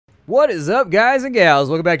What is up, guys and gals?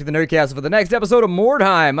 Welcome back to the Nerdcast for the next episode of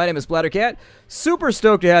Mordheim. My name is Splattercat. Super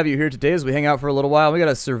stoked to have you here today as we hang out for a little while. We got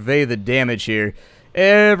to survey the damage here.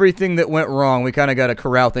 Everything that went wrong, we kind of got to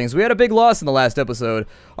corral things. We had a big loss in the last episode,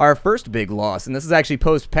 our first big loss, and this is actually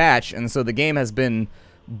post-patch, and so the game has been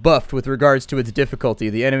buffed with regards to its difficulty.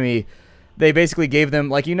 The enemy, they basically gave them,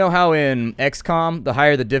 like, you know how in XCOM, the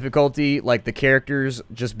higher the difficulty, like, the characters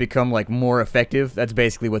just become, like, more effective? That's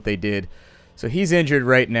basically what they did. So he's injured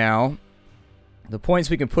right now. The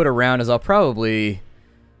points we can put around is I'll probably...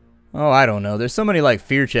 Oh, I don't know. There's so many, like,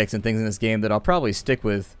 fear checks and things in this game that I'll probably stick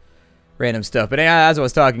with random stuff. But as I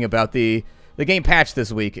was talking about, the game patched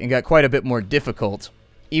this week and got quite a bit more difficult.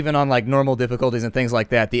 Even on, like, normal difficulties and things like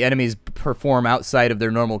that, the enemies perform outside of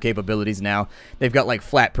their normal capabilities now. They've got, like,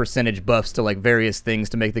 flat percentage buffs to, like, various things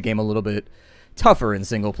to make the game a little bit tougher in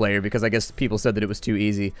single player, because I guess people said that it was too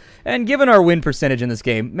easy. And given our win percentage in this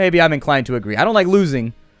game, maybe I'm inclined to agree. I don't like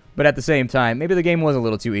losing, but at the same time, maybe the game was a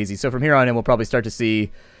little too easy. So from here on in, we'll probably start to see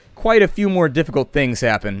quite a few more difficult things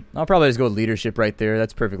happen. I'll probably just go with leadership right there.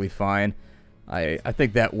 That's perfectly fine. I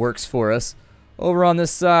think that works for us. Over on this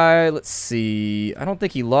side, let's see. I don't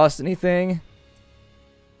think he lost anything.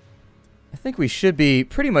 I think we should be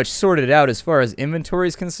pretty much sorted out as far as inventory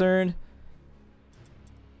is concerned.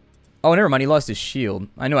 Oh, never mind. He lost his shield.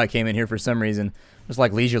 I know I came in here for some reason. Just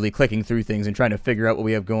like leisurely clicking through things and trying to figure out what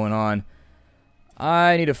we have going on.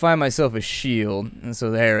 I need to find myself a shield. And so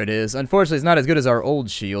there it is. Unfortunately, it's not as good as our old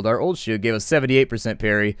shield. Our old shield gave us 78%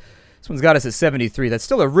 parry. This one's got us at 73. That's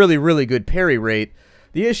still a really, really good parry rate.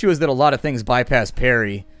 The issue is that a lot of things bypass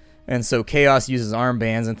parry. And so Chaos uses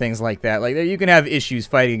armbands and things like that. Like, you can have issues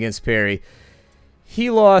fighting against parry. He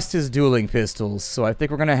lost his dueling pistols, so I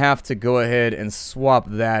think we're going to have to go ahead and swap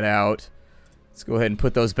that out. Let's go ahead and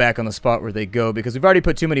put those back on the spot where they go, because we've already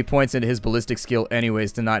put too many points into his ballistic skill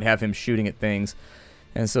anyways to not have him shooting at things.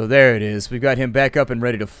 And so there it is. We've got him back up and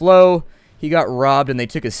ready to flow. He got robbed and they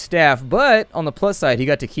took his staff, but on the plus side, he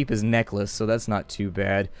got to keep his necklace, so that's not too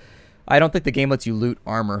bad. I don't think the game lets you loot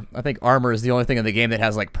armor. I think armor is the only thing in the game that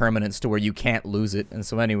has, like, permanence to where you can't lose it. And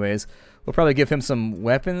so anyways, we'll probably give him some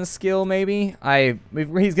weapons skill, maybe?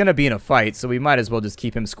 He's going to be in a fight, so we might as well just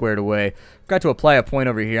keep him squared away. Got to apply a point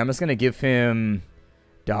over here. I'm just going to give him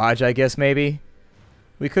dodge, I guess, maybe?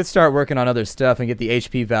 We could start working on other stuff and get the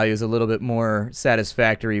HP values a little bit more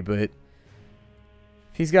satisfactory, but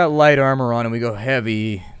if he's got light armor on and we go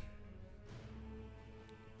heavy,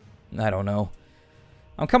 I don't know.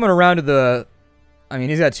 I'm coming around to the... I mean,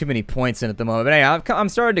 he's got too many points in at the moment. But anyway, I'm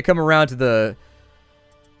starting to come around to the...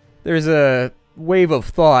 There's a wave of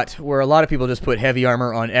thought where a lot of people just put heavy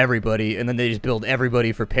armor on everybody, and then they just build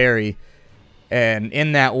everybody for parry. And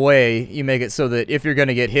in that way, you make it so that if you're going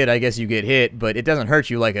to get hit, I guess you get hit, but it doesn't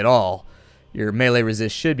hurt you, like, at all. Your melee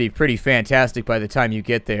resist should be pretty fantastic by the time you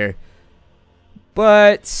get there.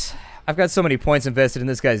 But I've got so many points invested in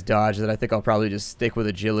this guy's dodge that I think I'll probably just stick with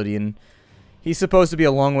agility. And he's supposed to be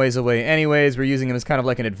a long ways away anyways. We're using him as kind of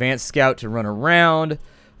like an advanced scout to run around.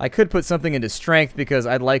 I could put something into strength because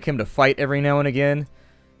I'd like him to fight every now and again.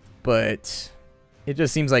 But it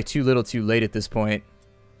just seems like too little too late at this point.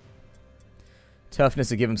 Toughness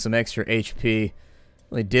to give him some extra HP.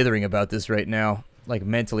 Really dithering about this right now. Like,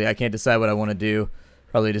 mentally, I can't decide what I want to do.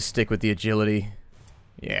 Probably just stick with the agility.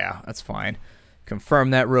 Yeah, that's fine. Confirm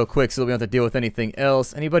that real quick so that we don't have to deal with anything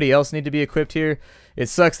else. Anybody else need to be equipped here? It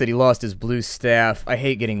sucks that he lost his blue staff. I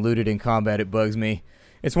hate getting looted in combat. It bugs me.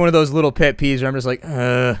 It's one of those little pet peeves where I'm just like,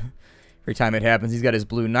 every time it happens. He's got his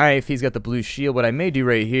blue knife. He's got the blue shield. What I may do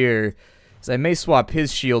right here is I may swap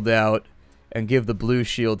his shield out and give the blue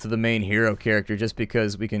shield to the main hero character, just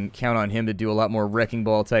because we can count on him to do a lot more wrecking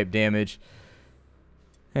ball type damage.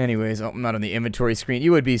 Anyways, I'm not on the inventory screen.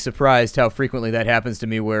 You would be surprised how frequently that happens to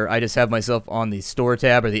me, where I just have myself on the store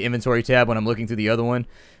tab or the inventory tab when I'm looking through the other one,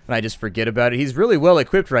 and I just forget about it. He's really well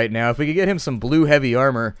equipped right now. If we could get him some blue heavy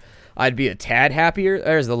armor, I'd be a tad happier.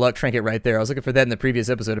 There's the luck trinket right there. I was looking for that in the previous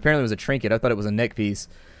episode. Apparently it was a trinket. I thought it was a neck piece.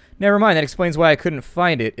 Never mind, that explains why I couldn't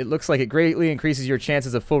find it. It looks like it greatly increases your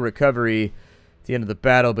chances of full recovery at the end of the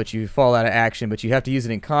battle, but you fall out of action. But you have to use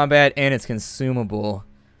it in combat, and it's consumable.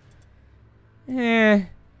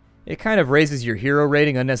 It kind of raises your hero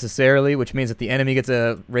rating unnecessarily, which means that the enemy gets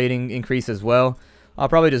a rating increase as well. I'll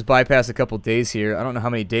probably just bypass a couple days here. I don't know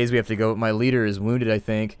how many days we have to go, but my leader is wounded, I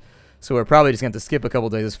think. So we're probably just going to have to skip a couple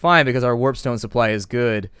days. It's fine because our warpstone supply is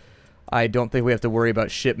good. I don't think we have to worry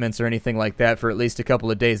about shipments or anything like that for at least a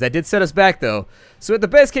couple of days. That did set us back, though. So at the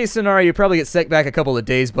best case scenario, you probably get set back a couple of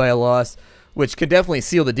days by a loss, which could definitely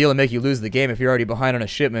seal the deal and make you lose the game if you're already behind on a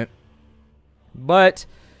shipment. But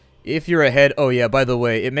if you're ahead, oh yeah, by the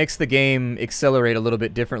way, it makes the game accelerate a little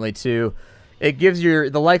bit differently too. it gives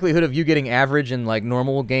the likelihood of you getting average in like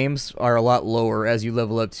normal games are a lot lower as you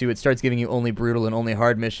level up too. It starts giving you only brutal and only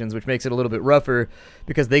hard missions, which makes it a little bit rougher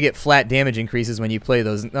because they get flat damage increases when you play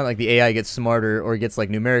those. Not like the AI gets smarter or gets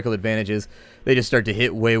like numerical advantages. They just start to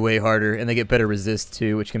hit way, way harder, and they get better resist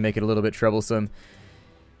too, which can make it a little bit troublesome.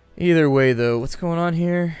 Either way though, what's going on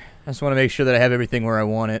here? I just want to make sure that I have everything where I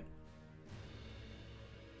want it.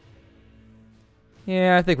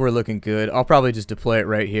 Yeah, I think we're looking good. I'll probably just deploy it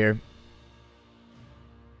right here.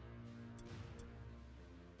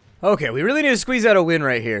 Okay, we really need to squeeze out a win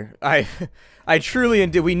right here. I truly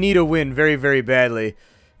and we need a win very, very badly.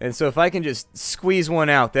 And so if I can just squeeze one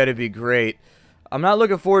out, that'd be great. I'm not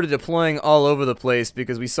looking forward to deploying all over the place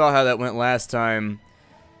because we saw how that went last time.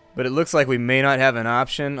 But it looks like we may not have an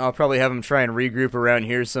option. I'll probably have them try and regroup around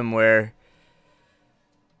here somewhere.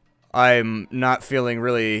 I'm not feeling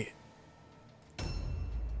really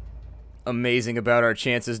amazing about our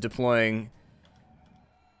chances deploying.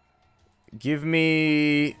 Give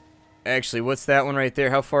me... Actually, what's that one right there?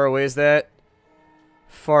 How far away is that?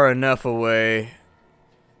 Far enough away.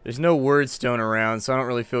 There's no wordstone around, so I don't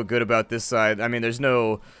really feel good about this side. I mean, there's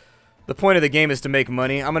no... The point of the game is to make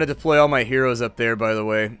money. I'm going to deploy all my heroes up there, by the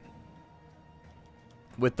way.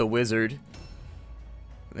 With the wizard.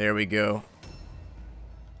 There we go.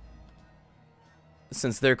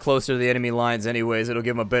 Since they're closer to the enemy lines anyways, it'll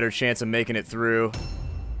give them a better chance of making it through.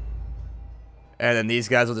 And then these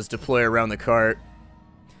guys will just deploy around the cart.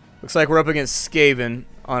 Looks like we're up against Skaven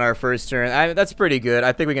on our first turn. That's pretty good.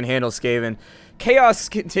 I think we can handle Skaven. Chaos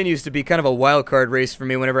continues to be kind of a wild card race for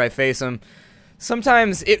me whenever I face them.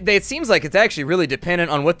 Sometimes it seems like it's actually really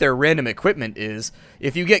dependent on what their random equipment is.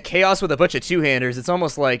 If you get Chaos with a bunch of two-handers, it's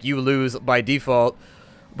almost like you lose by default.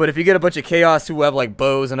 But if you get a bunch of Chaos who have like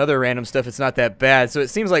bows and other random stuff, it's not that bad. So it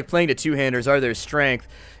seems like playing to two-handers are their strength.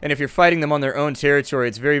 And if you're fighting them on their own territory,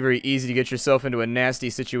 it's very, very easy to get yourself into a nasty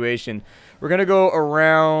situation. We're going to go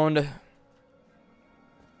around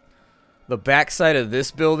the backside of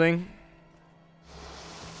this building.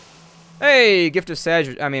 Hey, Gift of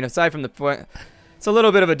Sag. I mean, aside from the point, it's a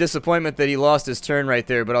little bit of a disappointment that he lost his turn right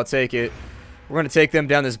there, but I'll take it. We're going to take them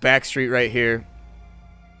down this back street right here.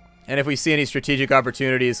 And if we see any strategic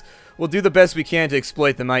opportunities, we'll do the best we can to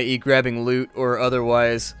exploit them, i.e. grabbing loot or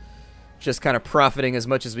otherwise just kind of profiting as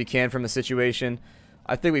much as we can from the situation.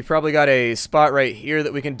 I think we probably got a spot right here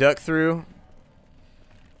that we can duck through.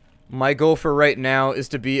 My goal for right now is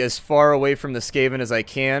to be as far away from the Skaven as I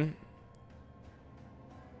can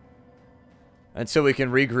until we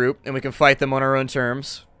can regroup and we can fight them on our own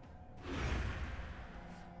terms.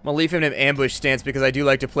 I'm going to leave him in an ambush stance because I do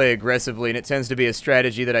like to play aggressively, and it tends to be a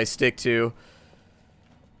strategy that I stick to.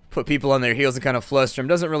 Put people on their heels and kind of fluster them.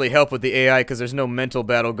 Doesn't really help with the AI because there's no mental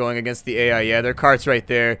battle going against the AI. Yeah, their cart's right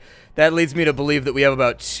there. That leads me to believe that we have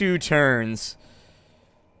about 2 turns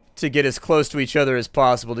to get as close to each other as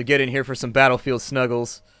possible, to get in here for some battlefield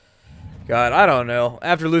snuggles. God, I don't know.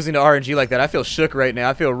 After losing to RNG like that, I feel shook right now.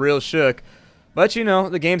 I feel real shook. But, you know,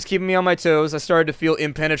 the game's keeping me on my toes. I started to feel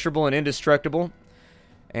impenetrable and indestructible.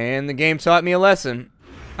 And the game taught me a lesson.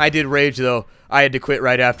 I did rage, though. I had to quit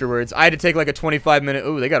right afterwards. I had to take like a 25-minute...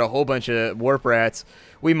 Ooh, they got a whole bunch of warp rats.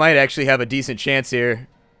 We might actually have a decent chance here.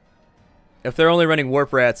 If they're only running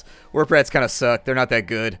warp rats kind of suck. They're not that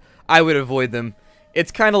good. I would avoid them.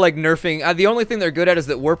 It's kind of like nerfing... the only thing they're good at is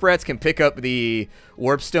that warp rats can pick up the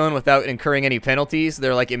warpstone without incurring any penalties.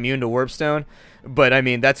 They're like immune to warpstone. But, I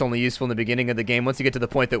mean, that's only useful in the beginning of the game. Once you get to the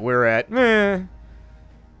point that we're at,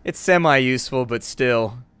 it's semi-useful, but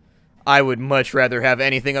still, I would much rather have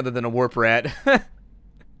anything other than a warp rat.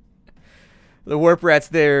 The warp rats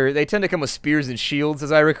there, they tend to come with spears and shields,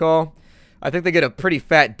 as I recall. I think they get a pretty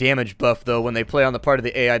fat damage buff, though, when they play on the part of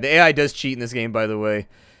the AI. The AI does cheat in this game, by the way.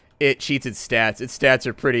 It cheats its stats. Its stats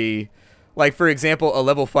are pretty... Like, for example, a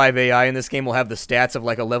level 5 AI in this game will have the stats of,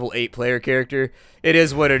 like, a level 8 player character. It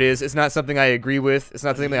is what it is. It's not something I agree with. It's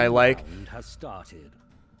not something I like.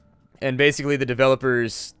 And basically the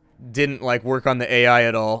developers didn't like work on the AI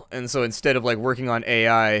at all, and so instead of like working on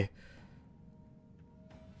AI,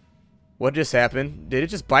 what just happened? Did it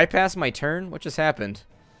just bypass my turn? What just happened?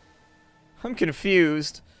 I'm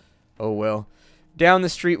confused. Oh well. Down the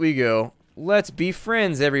street we go. Let's be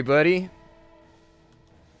friends, everybody.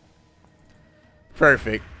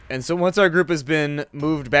 Perfect. And so once our group has been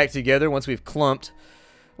moved back together, once we've clumped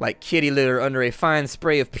like kitty litter under a fine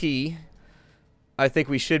spray of pee, I think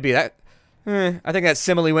we should be. I think that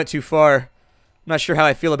simile went too far. I'm not sure how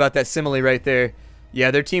I feel about that simile right there.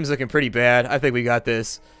 Yeah, their team's looking pretty bad. I think we got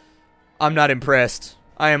this. I'm not impressed.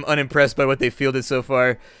 I am unimpressed by what they fielded so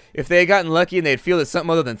far. If they had gotten lucky and they had fielded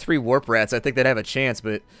something other than 3 warp rats, I think they'd have a chance,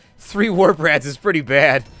 but 3 warp rats is pretty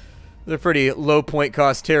bad. They're pretty low point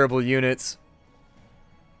cost, terrible units.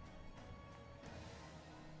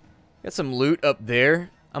 Got some loot up there.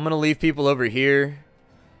 I'm going to leave people over here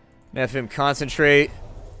and have him concentrate.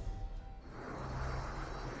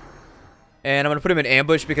 And I'm going to put him in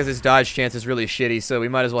ambush because his dodge chance is really shitty, so we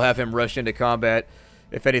might as well have him rush into combat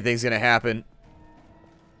if anything's going to happen.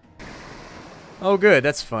 Oh, good.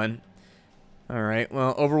 That's fun. Alright,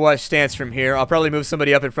 well, Overwatch stance from here. I'll probably move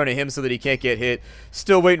somebody up in front of him so that he can't get hit.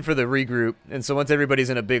 Still waiting for the regroup. And so once everybody's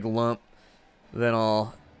in a big lump, then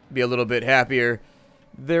I'll be a little bit happier.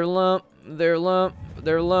 They're lump, they're lump,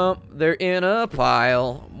 they're lump, they're in a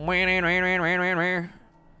pile.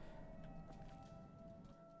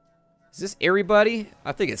 Is this everybody?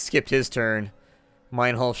 I think it skipped his turn.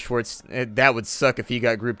 Meinholf Schwartz, that would suck if he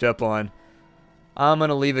got grouped up on. I'm going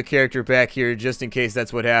to leave a character back here just in case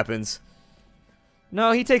that's what happens.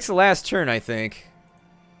 No, he takes the last turn, I think.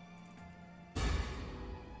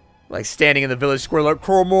 Like standing in the village square like,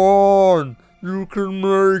 come on, you can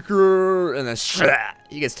make it. And then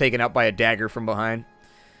he gets taken out by a dagger from behind.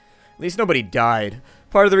 At least nobody died.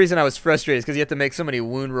 Part of the reason I was frustrated is because you have to make so many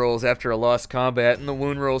wound rolls after a lost combat. And the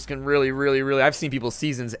wound rolls can really... I've seen people's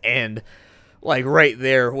seasons end. Like right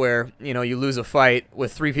there where, you know, you lose a fight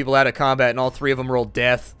with 3 people out of combat and all 3 of them roll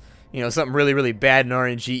death. You know, something really bad in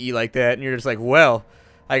RNGE like that. And you're just like, well,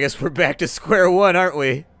 I guess we're back to square one, aren't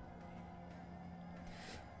we?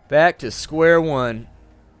 Back to square one.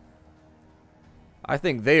 I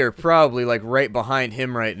think they are probably like right behind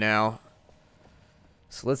him right now.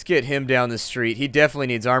 So let's get him down the street. He definitely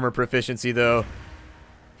needs armor proficiency though.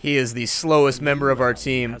 He is the slowest member of our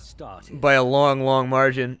team by a long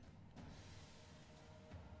margin.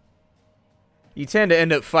 You tend to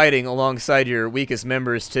end up fighting alongside your weakest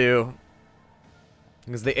members too,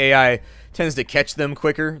 because the AI tends to catch them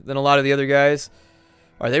quicker than a lot of the other guys.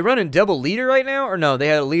 Are they running double leader right now? Or no, they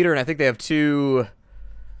had a leader and I think they have 2...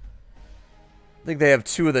 I think they have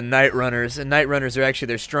 2 of the Night Runners, and Night Runners are actually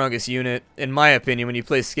their strongest unit. In my opinion, when you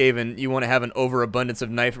play Skaven, you want to have an overabundance of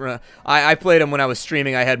Night Runners. I played them when I was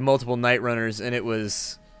streaming. I had multiple Night Runners, and it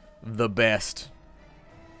was the best.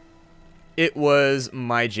 It was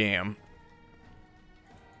my jam.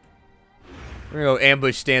 We're going to go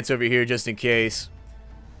ambush stance over here just in case.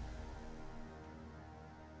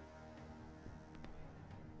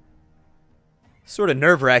 Sort of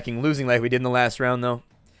nerve-wracking losing like we did in the last round, though.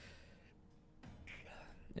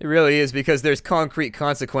 It really is, because there's concrete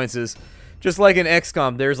consequences. Just like in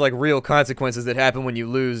XCOM, there's like real consequences that happen when you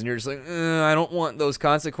lose, and you're just like, I don't want those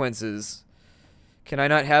consequences. Can I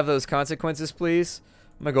not have those consequences, please?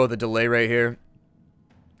 I'm going to go with a delay right here.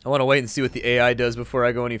 I want to wait and see what the AI does before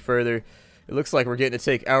I go any further. It looks like we're getting to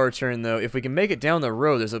take our turn, though. If we can make it down the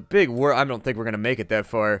road, there's a big warp. I don't think we're going to make it that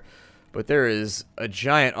far. But there is a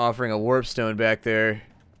giant offering a warpstone back there.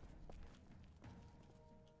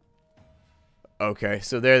 Okay,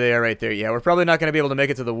 so there they are right there. Yeah, we're probably not going to be able to make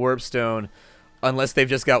it to the warpstone unless they've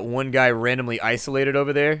just got one guy randomly isolated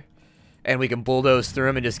over there. And we can bulldoze through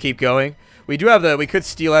him and just keep going. We do have the... We could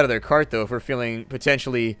steal out of their cart, though, if we're feeling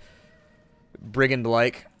potentially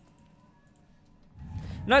brigand-like.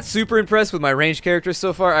 Not super impressed with my ranged characters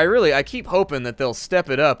so far. I keep hoping that they'll step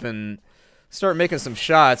it up and start making some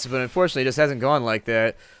shots, but unfortunately it just hasn't gone like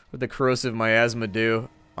that. What the corrosive miasma do?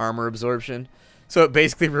 Armor absorption. So it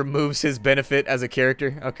basically removes his benefit as a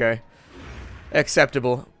character. Okay.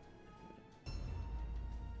 Acceptable.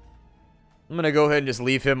 I'm going to go ahead and just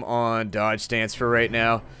leave him on dodge stance for right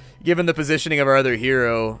now. Given the positioning of our other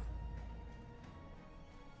hero.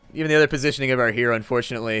 Given the other positioning of our hero,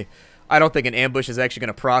 unfortunately, I don't think an ambush is actually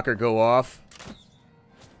going to proc or go off.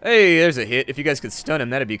 Hey, there's a hit. If you guys could stun him,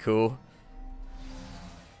 that'd be cool.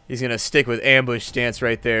 He's going to stick with ambush stance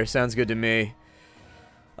right there. Sounds good to me.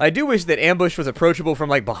 I do wish that ambush was approachable from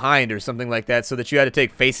like behind or something like that, so that you had to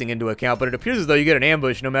take facing into account, but it appears as though you get an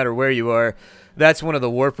ambush no matter where you are. That's one of the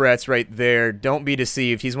warp rats right there. Don't be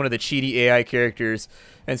deceived. He's one of the cheaty AI characters,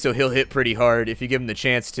 and so he'll hit pretty hard if you give him the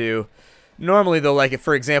chance to. Normally, though, like if,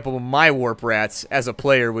 for example, my warp rats as a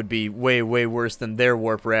player would be way worse than their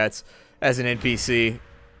warp rats as an NPC.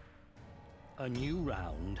 A new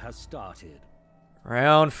round has started.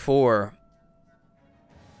 Round 4.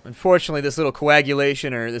 Unfortunately, this little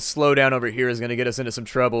coagulation or this slowdown over here is going to get us into some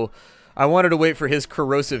trouble. I wanted to wait for his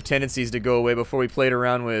corrosive tendencies to go away before we played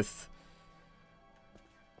around with...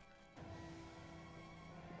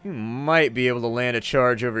 You might be able to land a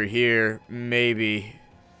charge over here. Maybe.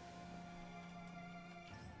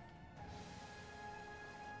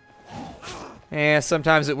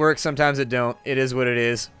 Sometimes it works, sometimes it don't. It is what it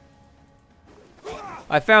is.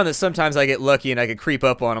 I found that sometimes I get lucky and I can creep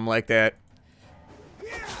up on him like that.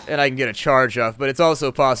 and I can get a charge off, but it's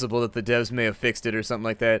also possible that the devs may have fixed it or something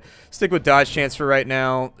like that. Stick with dodge chance for right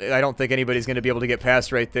now. I don't think anybody's going to be able to get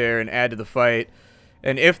past right there and add to the fight.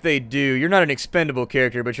 And if they do, you're not an expendable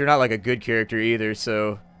character, but you're not like a good character either,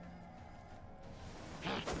 so...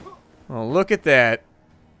 Well, look at that.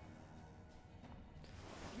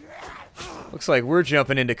 Looks like we're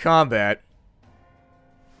jumping into combat.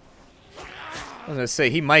 I was going to say,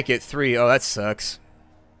 he might get 3. Oh, that sucks.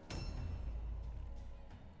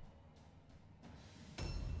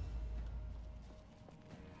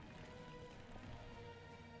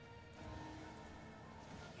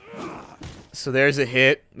 So there's a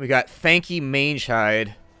hit. We got Thanky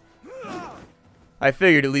Mangehide. I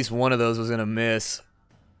figured at least one of those was going to miss.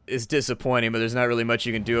 It's disappointing, but there's not really much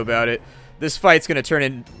you can do about it. This fight's going to turn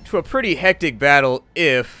into a pretty hectic battle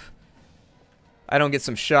if I don't get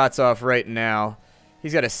some shots off right now.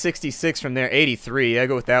 He's got a 66 from there. 83. Yeah,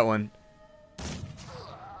 go with that one.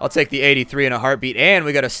 I'll take the 83 in a heartbeat. And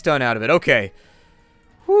we got a stun out of it. Okay.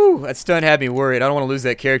 Whew, that stun had me worried. I don't want to lose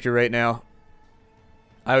that character right now.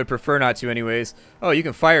 I would prefer not to anyways. Oh, you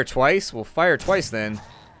can fire twice? Well, fire twice then.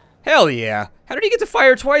 Hell yeah. How did he get to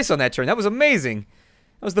fire twice on that turn? That was amazing.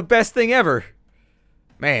 That was the best thing ever.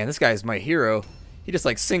 Man, this guy's my hero. He just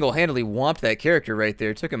like single-handedly whomped that character right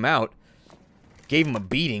there. Took him out. Gave him a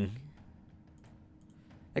beating.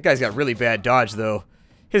 That guy's got really bad dodge though.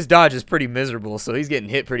 His dodge is pretty miserable, so he's getting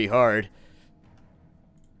hit pretty hard.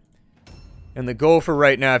 And the goal for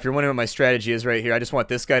right now, if you're wondering what my strategy is right here, I just want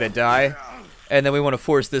this guy to die. And then we want to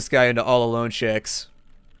force this guy into all alone checks.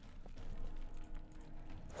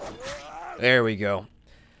 There we go.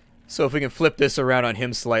 So if we can flip this around on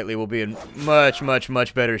him slightly, we'll be in much, much,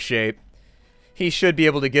 much better shape. He should be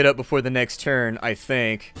able to get up before the next turn, I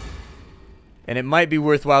think. And it might be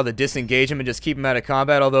worthwhile to disengage him and just keep him out of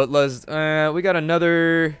combat, although it does... we got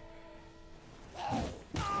another...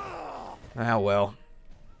 Ah, well.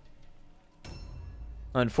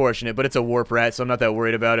 Unfortunate, but it's a warp rat, so I'm not that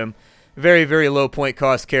worried about him. Very, very low point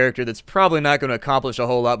cost character that's probably not going to accomplish a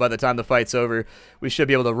whole lot by the time the fight's over. We should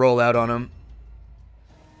be able to roll out on him.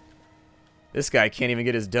 This guy can't even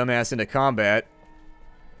get his dumbass into combat.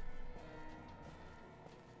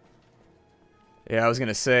 Yeah, I was going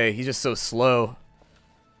to say, he's just so slow.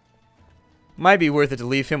 Might be worth it to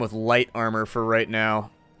leave him with light armor for right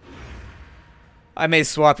now. I may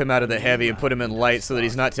swap him out of the heavy and put him in light so that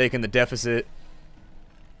he's not taking the deficit.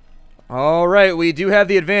 Alright, we do have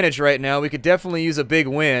the advantage right now. We could definitely use a big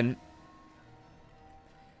win.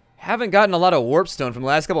 Haven't gotten a lot of warpstone from the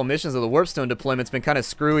last couple missions, though the warpstone deployment's been kind of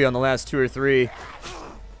screwy on the last 2 or 3.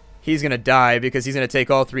 He's going to die because he's going to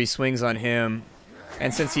take all 3 swings on him.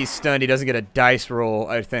 And since he's stunned, he doesn't get a dice roll,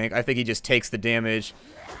 I think. I think he just takes the damage.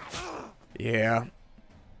 Yeah.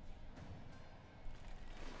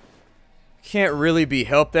 Can't really be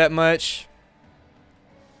helped that much.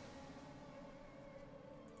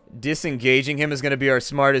 Disengaging him is going to be our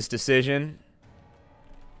smartest decision.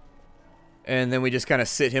 And then we just kind of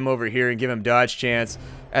sit him over here and give him dodge chance.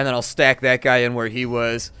 And then I'll stack that guy in where he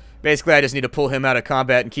was. Basically, I just need to pull him out of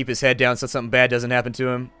combat and keep his head down so something bad doesn't happen to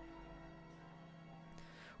him.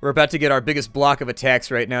 We're about to get our biggest block of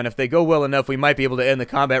attacks right now. And if they go well enough, we might be able to end the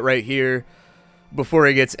combat right here before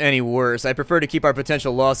it gets any worse. I prefer to keep our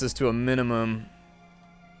potential losses to a minimum.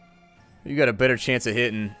 You got a better chance of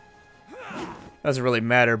hitting. Doesn't really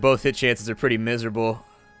matter. Both hit chances are pretty miserable.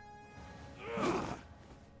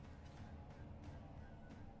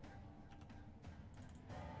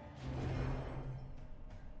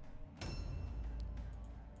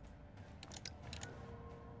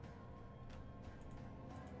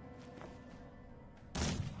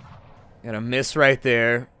 Got a miss right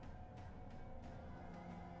there.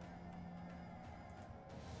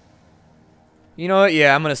 You know what?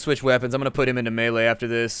 Yeah, I'm going to switch weapons. I'm going to put him into melee after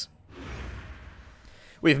this.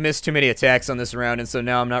 We've missed too many attacks on this round, and so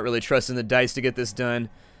now I'm not really trusting the dice to get this done.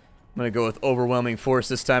 I'm going to go with overwhelming force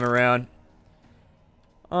this time around.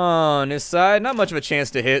 On this side, not much of a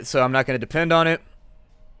chance to hit, so I'm not going to depend on it.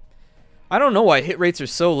 I don't know why hit rates are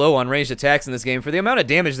so low on ranged attacks in this game. For the amount of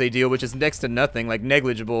damage they deal, which is next to nothing, like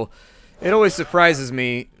negligible, it always surprises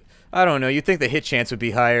me. I don't know, you'd think the hit chance would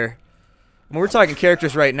be higher. I mean, we're talking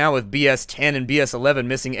characters right now with BS 10 and BS 11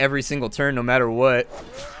 missing every single turn no matter what.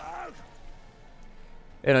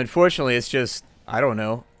 And unfortunately, it's just, I don't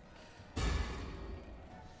know.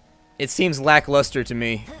 It seems lackluster to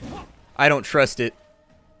me. I don't trust it.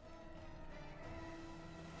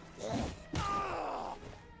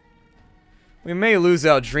 We may lose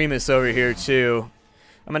Aldremus over here, too.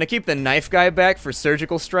 I'm going to keep the knife guy back for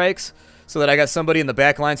surgical strikes so that I got somebody in the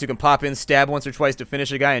back lines who can pop in, stab once or twice to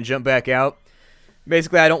finish a guy, and jump back out.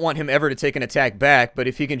 Basically, I don't want him ever to take an attack back, but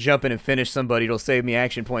if he can jump in and finish somebody, it'll save me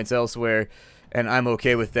action points elsewhere, and I'm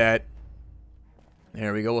okay with that.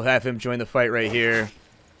 There we go. We'll have him join the fight right here.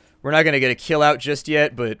 We're not going to get a kill out just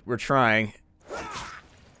yet, but we're trying.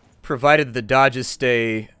 Provided the dodges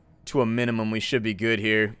stay to a minimum, we should be good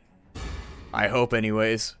here. I hope,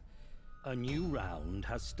 anyways. A new round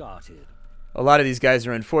has started. A lot of these guys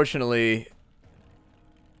are unfortunately...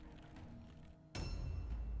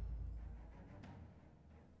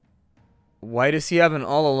 Why does he have an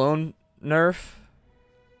all-alone nerf?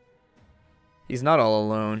 He's not all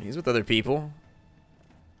alone. He's with other people.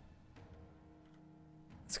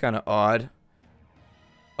 It's kind of odd.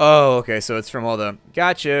 Oh, okay, so it's from all the...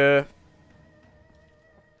 Gotcha!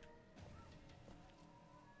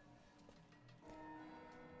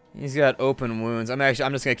 He's got open wounds. I'm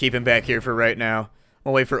just gonna keep him back here for right now.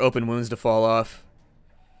 I'll wait for open wounds to fall off.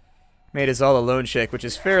 Made his all-alone check, which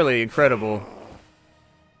is fairly incredible.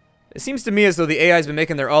 It seems to me as though the AI's been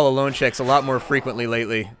making their all-alone checks a lot more frequently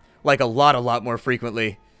lately. Like a lot more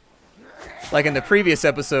frequently. Like in the previous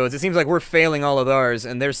episodes, it seems like we're failing all of ours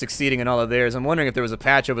and they're succeeding in all of theirs. I'm wondering if there was a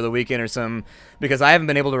patch over the weekend or something, because I haven't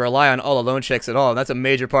been able to rely on all-alone checks at all. That's a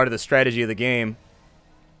major part of the strategy of the game.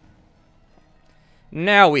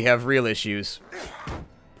 Now we have real issues.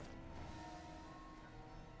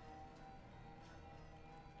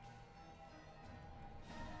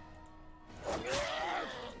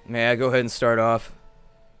 Yeah, go ahead and start off.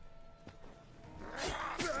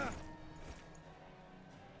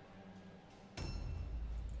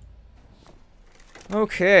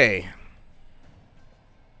 Okay.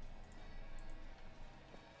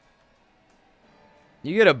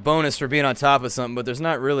 You get a bonus for being on top of something, but there's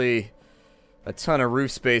not really a ton of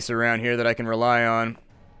roof space around here that I can rely on.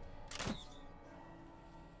 It's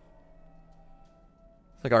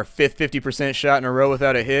like our 5th 50% shot in a row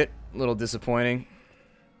without a hit. A little disappointing.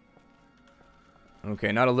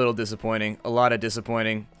 Okay, not a little disappointing. A lot of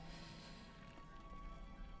disappointing.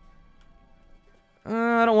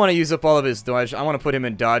 I don't want to use up all of his dodge. I want to put him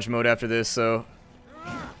in dodge mode after this, so...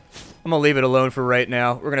 I'm going to leave it alone for right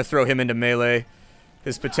now. We're going to throw him into melee.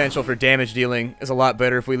 His potential for damage dealing is a lot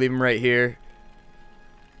better if we leave him right here.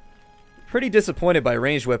 Pretty disappointed by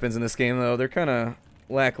ranged weapons in this game, though. They're kind of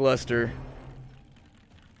lackluster.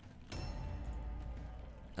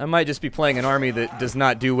 I might just be playing an army that does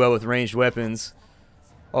not do well with ranged weapons.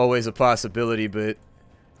 Always a possibility, but...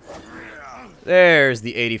 There's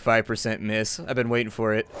the 85% miss. I've been waiting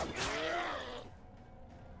for it.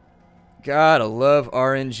 Gotta love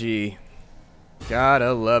RNG.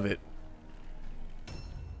 Gotta love it.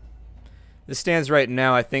 This stands right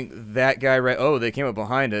now. I think that guy right... Oh, they came up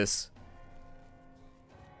behind us.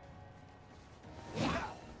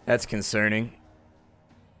 That's concerning.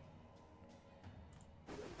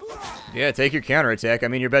 Yeah, take your counterattack. I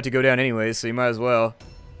mean, you're about to go down anyways, so you might as well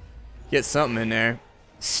get something in there.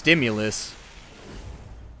 Stimulus.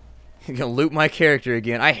 You're gonna loot my character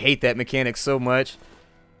again. I hate that mechanic so much.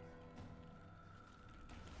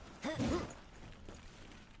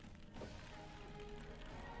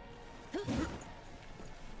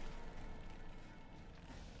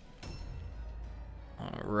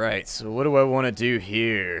 Alright, so what do I want to do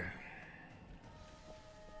here?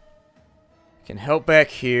 Can help back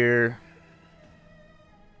here.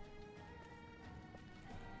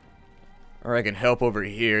 Or I can help over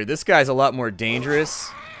here. This guy's a lot more dangerous.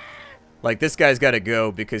 Like, this guy's got to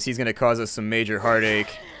go because he's going to cause us some major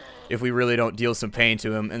heartache if we really don't deal some pain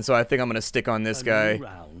to him. And so I think I'm going to stick on this guy. New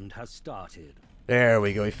round has started. There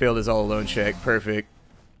we go. He failed his all-alone check. Perfect.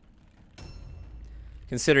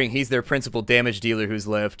 Considering he's their principal damage dealer who's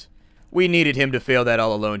left, we needed him to fail that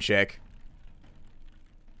all-alone check.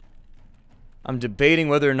 I'm debating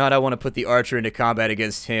whether or not I want to put the archer into combat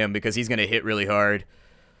against him because he's going to hit really hard.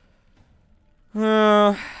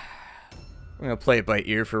 I'm going to play it by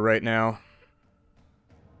ear for right now.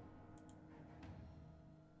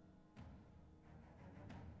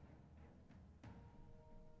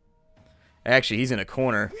 Actually, he's in a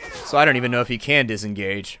corner, so I don't even know if he can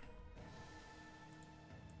disengage.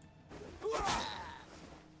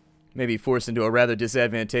 Maybe forced into a rather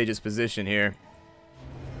disadvantageous position here.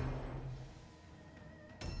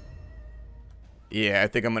 Yeah, I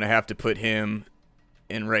think I'm going to have to put him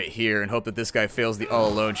in right here and hope that this guy fails the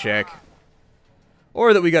all-alone check.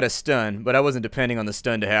 Or that we got a stun, but I wasn't depending on the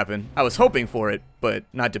stun to happen. I was hoping for it, but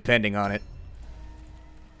not depending on it.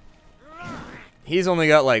 He's only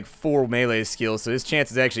got like 4 melee skills, so his chance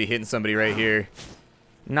is actually hitting somebody right here.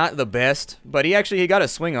 Not the best, but he got a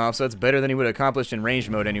swing off, so it's better than he would have accomplished in ranged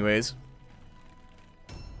mode anyways.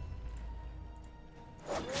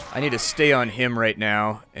 I need to stay on him right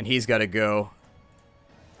now, and he's got to go.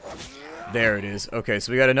 There it is. Okay,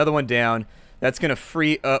 so we got another one down. That's going to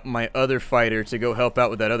free up my other fighter to go help out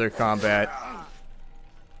with that other combat.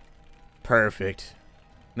 Perfect.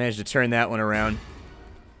 Managed to turn that one around.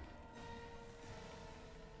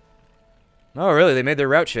 Oh, really? They made their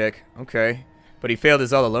route check. Okay. But he failed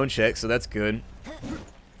his all alone check, so that's good.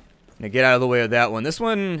 Now get out of the way of that one. This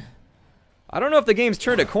one, I don't know if the game's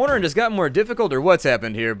turned a corner and just got more difficult or what's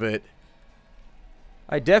happened here, but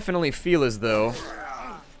I definitely feel as though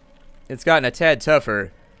it's gotten a tad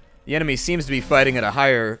tougher. The enemy seems to be fighting at a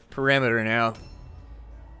higher parameter now.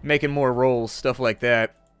 Making more rolls, stuff like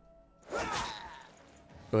that.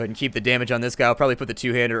 Go ahead and keep the damage on this guy. I'll probably put the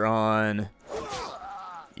two-hander on...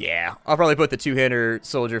 Yeah, I'll probably put the two-hander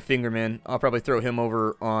soldier fingerman. I'll probably throw him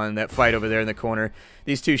over on that fight over there in the corner.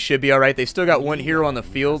 These two should be alright. They've still got one hero on the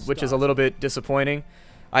field, which is a little bit disappointing.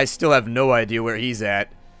 I still have no idea where he's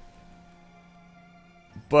at.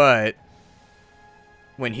 But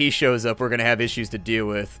when he shows up, we're going to have issues to deal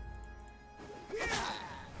with.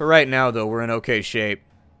 For right now, though, we're in okay shape.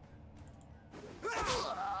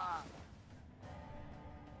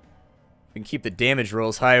 If we can keep the damage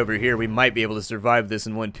rolls high over here, we might be able to survive this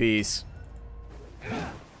in one piece.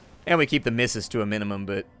 And we keep the misses to a minimum,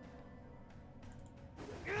 but...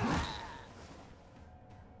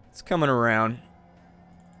 it's coming around.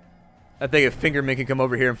 I think if Fingerman can come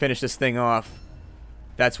over here and finish this thing off,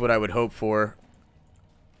 that's what I would hope for.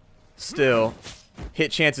 Still,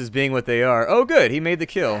 hit chances being what they are. Oh, good. He made the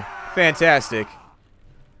kill. Fantastic.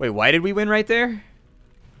 Wait, why did we win right there?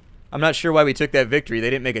 I'm not sure why we took that victory. They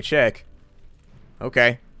didn't make a check.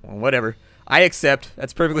 Okay. Well, whatever. I accept.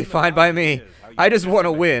 That's perfectly fine by me. I just want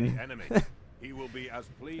to win.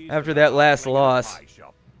 After that last loss.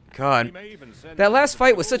 God. That last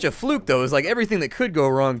fight was such a fluke, though. It was like everything that could go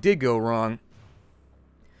wrong did go wrong.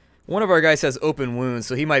 One of our guys has open wounds,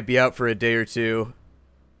 so he might be out for a day or two.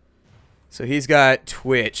 So he's got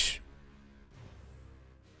twitch.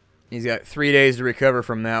 He's got 3 days to recover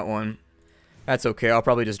from that one. That's okay. I'll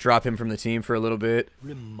probably just drop him from the team for a little bit.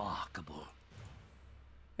 Remarkable.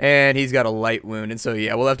 And he's got a light wound. And so,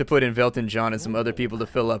 yeah, we'll have to put in Velton John and some other people to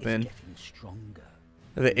fill up in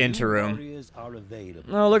the interim.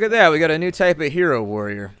 Oh, look at that. We got a new type of hero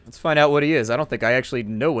warrior. Let's find out what he is. I don't think I actually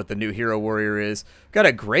know what the new hero warrior is. Got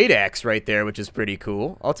a great axe right there, which is pretty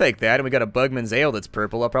cool. I'll take that. And we got a Bugman's Ale that's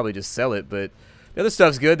purple. I'll probably just sell it, but the other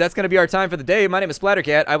stuff's good. That's going to be our time for the day. My name is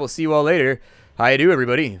Splattercat. I will see you all later. How you do,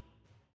 everybody?